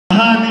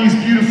these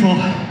beautiful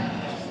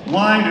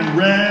white and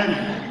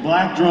red,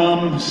 black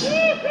drums,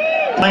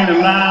 playing it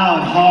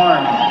loud,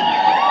 hard,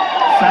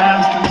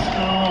 fast and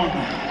strong,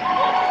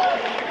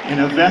 in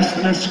a vest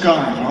and a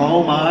scarf.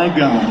 Oh my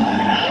God.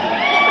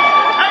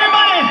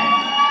 Everybody,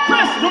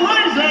 Chris the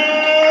Laser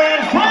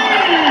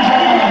Fraser!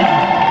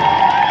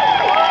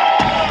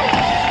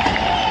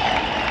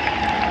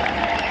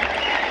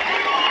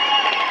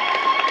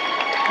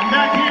 And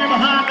back here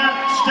behind that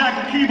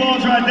stack of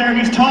keyboards right there,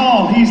 he's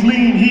tall, he's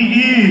lean,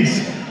 he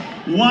is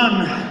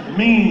one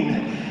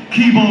mean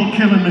keyboard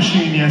killing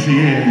machine, yes he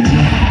is.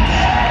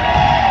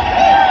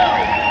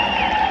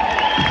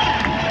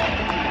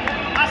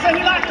 I said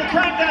he likes to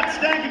crank that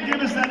stack and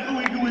give us that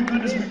ooey gooey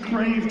goodness we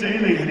crave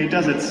daily, and he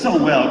does it so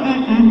well.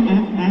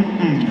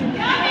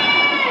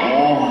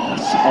 Oh,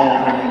 it's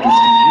all very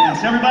interesting.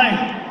 Yes, everybody,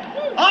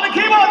 on the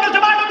keyboard, Mr.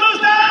 Michael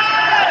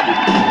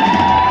Bluestein!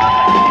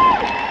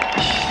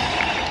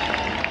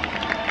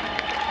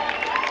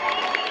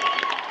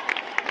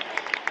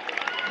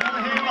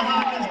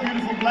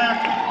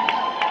 Black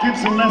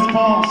Gibson Les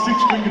Paul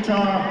 6-string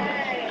guitar.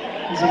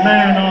 He's a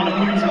man on a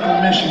musical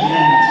mission.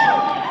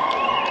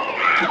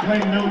 To play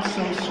notes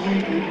so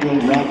sweet it will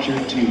rot your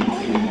teeth.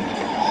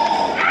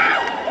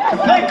 To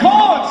play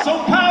chords so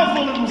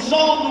powerful it will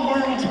solve the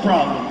world's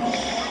problems.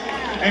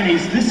 And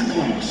he's this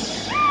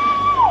close.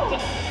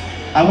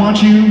 I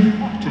want you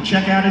to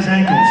check out his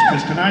ankles,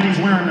 because tonight he's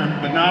wearing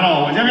them, but not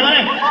always.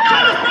 Everybody,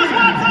 shout us Bruce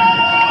Watson!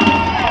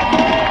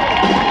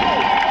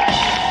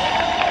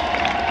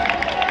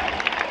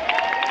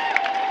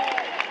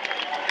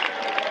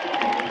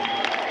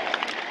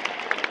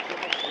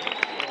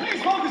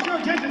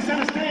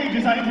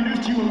 As I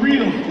introduced you a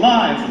real,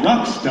 live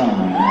rock star.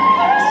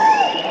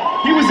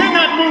 He was in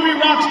that movie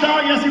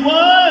Rockstar, yes he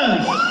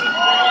was!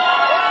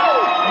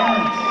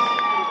 Yes.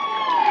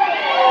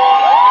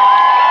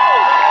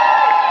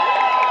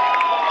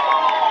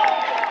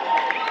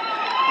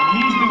 And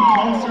he's been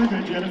closer to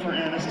Jennifer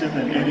Aniston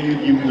than any of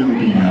you will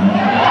be.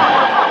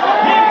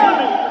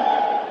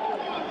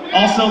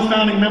 Also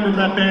founding member of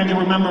that band you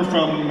remember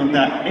from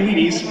that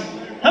 80s.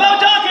 Hello,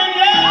 Dawkins,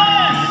 yes!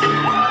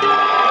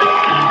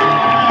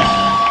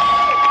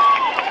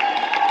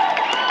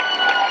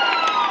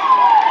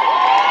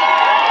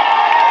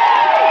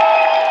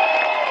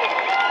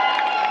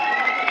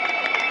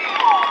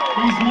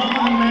 He's more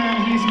than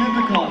man, he's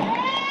mythical,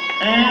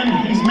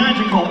 and he's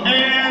magical,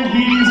 and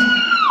he's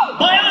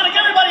bionic.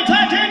 Everybody,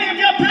 titanium,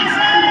 get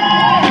Pilson!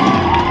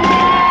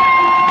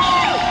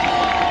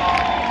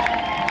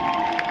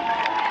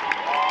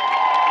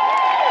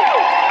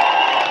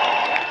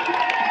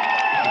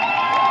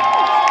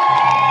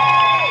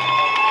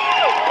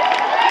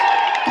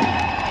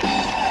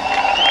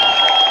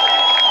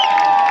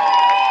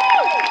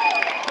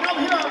 And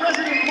over here, our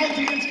resident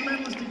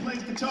multi-instrumentalist, he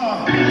plays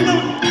guitar,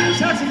 flute,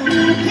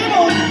 saxophone,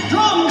 keyboard,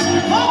 drums,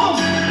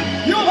 vocals.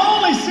 You have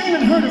only seen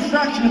and heard a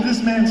fraction of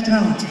this man's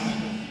talent.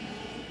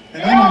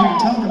 And I'm not even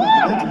talking about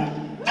the bedroom.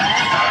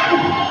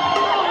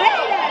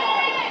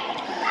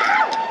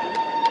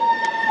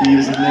 He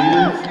is a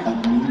native of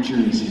New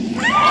Jersey.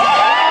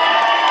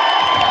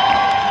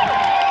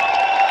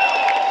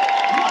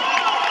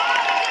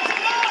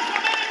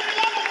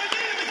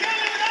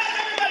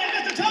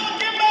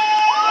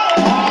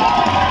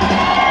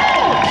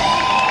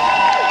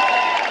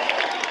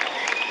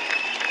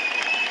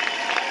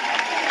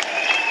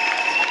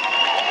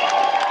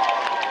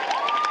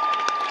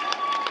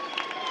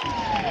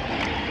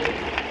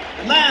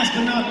 Last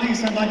but not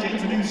least, I'd like to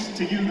introduce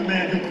to you the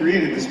man who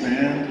created this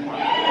band. He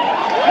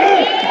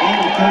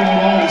recorded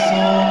all the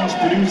songs,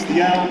 produced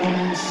the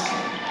albums.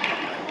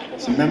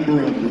 He's a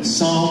member of the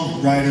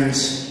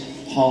Songwriters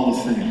Hall of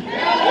Fame.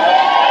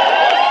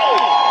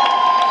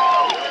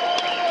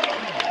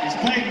 He's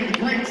played with the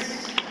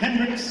greats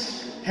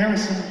Hendrix,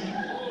 Harrison,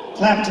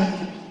 Clapton.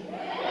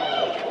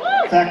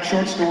 In fact,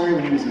 short story,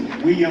 when he was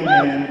a wee young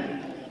man,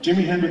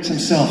 Jimi Hendrix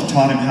himself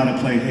taught him how to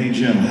play Hey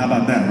Joe. How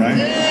about that,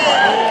 right?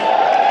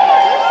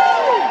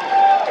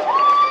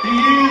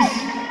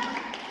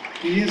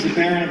 He is a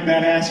baron of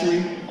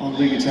badassery on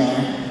lead guitar.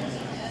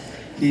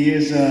 He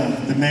is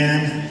the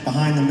man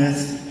behind the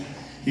myth.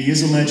 He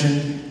is a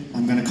legend.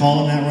 I'm going to call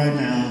him that right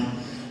now.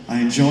 I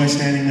enjoy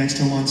standing next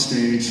to him on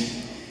stage.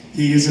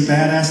 He is a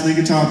badass lead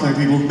guitar player.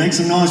 People, make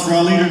some noise for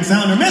our leader and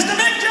founder, Mr.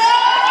 Vic Jones!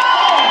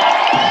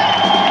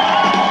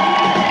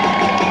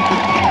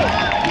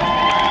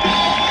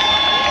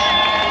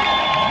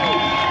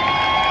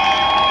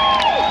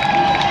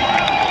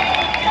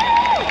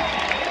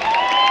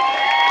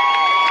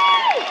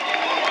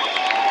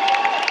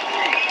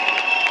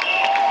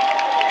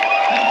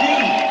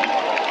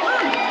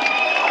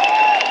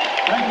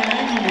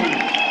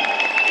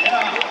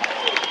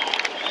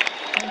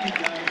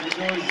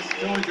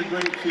 It's always a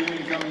great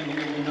feeling coming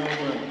here. We know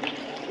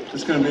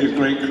it's going to be a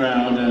great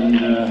crowd, and you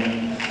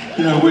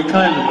know, we're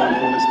kind of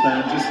local, this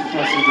band, just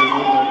across the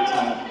river,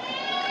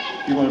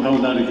 but you won't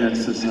hold that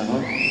against us, I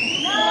hope.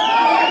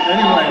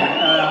 Anyway,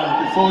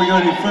 before we go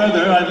any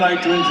further, I'd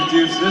like to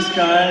introduce this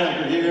guy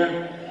over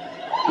here.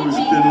 who's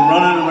been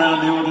running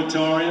around the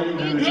auditorium,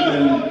 who's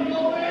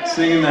been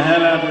singing the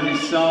hell out of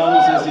his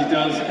songs as he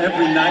does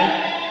every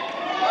night.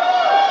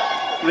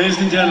 Ladies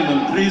and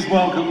gentlemen, please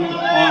welcome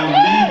on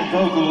lead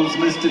vocals,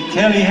 Mr.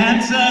 Kelly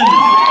Hansen.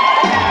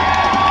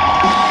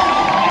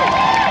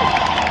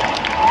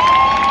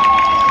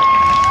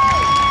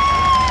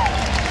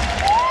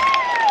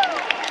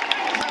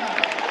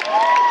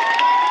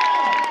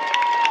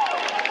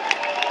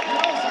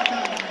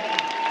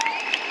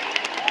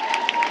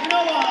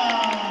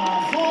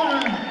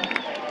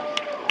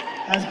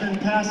 Has been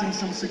passing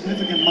some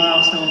significant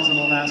milestones in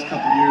the last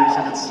couple of years,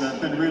 and it's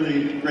been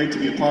really great to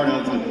be a part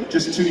of.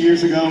 Just 2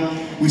 years ago,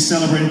 we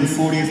celebrated the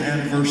 40th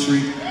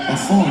anniversary of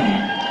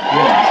Foreigner.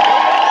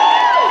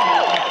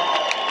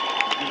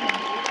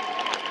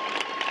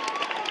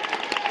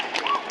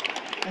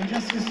 And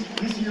just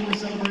this year, we're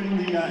celebrating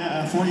the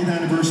 40th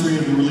anniversary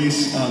of the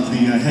release of the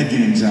Head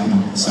Games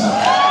album. So.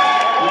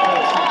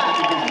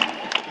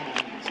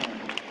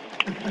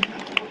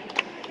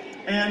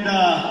 And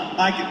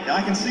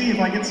I can see if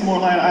I get some more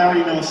light. I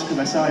already know because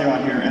I saw you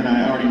out here, and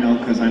I already know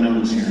because I know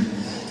who's here.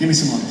 Give me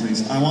some light,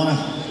 please.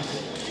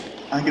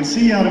 I can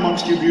see out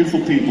amongst you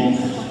beautiful people.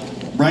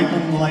 Right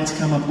when the lights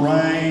come up,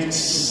 right.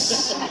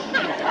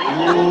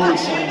 Oh,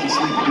 someone's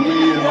asleep at the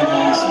wheel.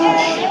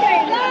 Switch.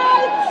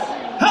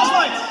 House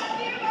lights!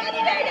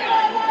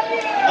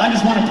 I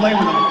just want to play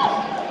with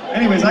them.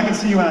 Anyways, I can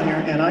see you out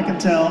here, and I can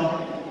tell.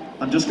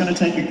 I'm just going to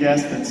take a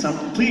guess that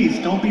please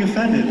don't be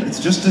offended. It's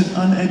just an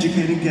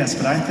uneducated guess,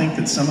 but I think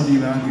that some of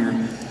you out here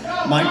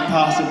might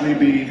possibly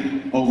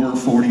be over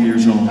 40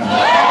 years old.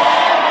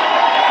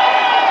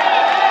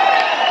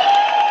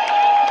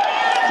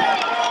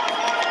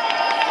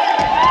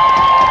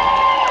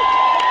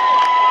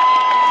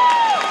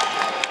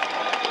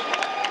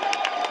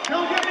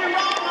 Don't get me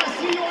wrong, I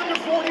see you under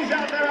 40s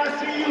out there. I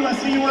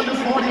see you under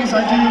 40s.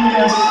 I do,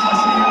 yes, I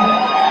see you.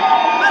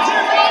 Let's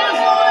hear it for under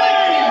 40!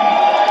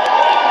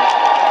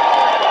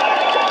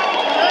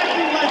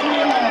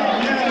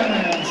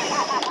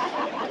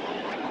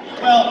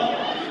 Well,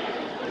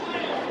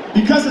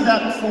 because of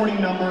that 40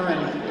 number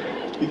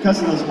and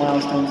because of those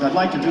milestones, I'd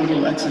like to do a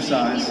little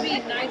exercise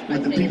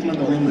with the people in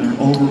the room that are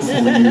over 40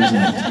 years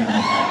old.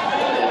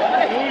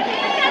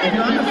 If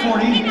you're under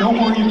 40, don't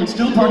worry, you can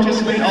still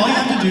participate. All you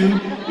have to do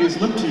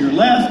is look to your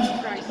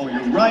left or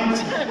your right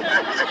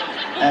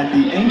at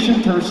the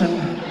ancient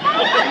person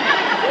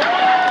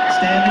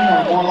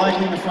standing, or more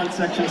likely in the front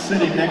section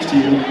sitting next to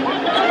you,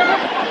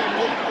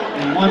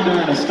 in wonder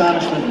and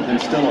astonishment that they're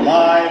still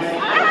alive.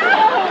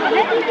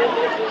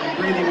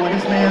 Breathing, what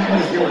is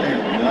your air?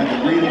 I've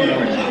been breathing your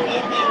air.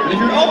 But if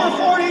you're over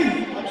 40,